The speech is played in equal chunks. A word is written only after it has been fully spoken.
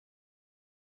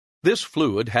This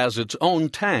fluid has its own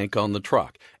tank on the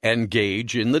truck and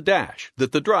gauge in the dash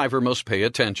that the driver must pay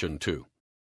attention to.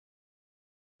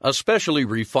 A specially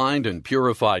refined and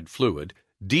purified fluid,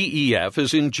 DEF,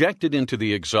 is injected into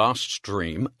the exhaust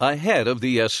stream ahead of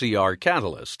the SCR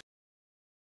catalyst.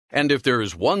 And if there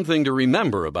is one thing to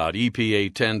remember about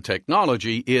EPA 10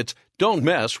 technology, it's don't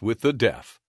mess with the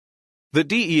DEF. The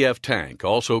DEF tank,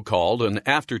 also called an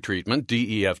aftertreatment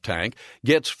DEF tank,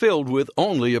 gets filled with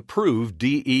only approved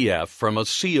DEF from a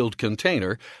sealed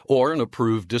container or an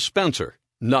approved dispenser,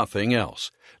 nothing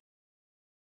else.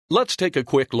 Let's take a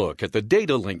quick look at the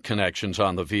data link connections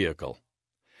on the vehicle.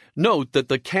 Note that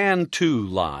the CAN2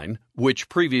 line, which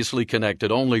previously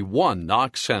connected only one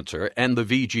NOx sensor and the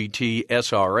VGT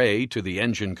SRA to the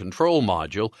engine control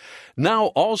module, now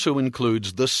also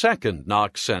includes the second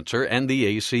NOx sensor and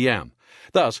the ACM.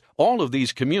 Thus, all of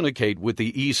these communicate with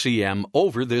the ECM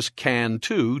over this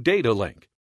CAN2 data link.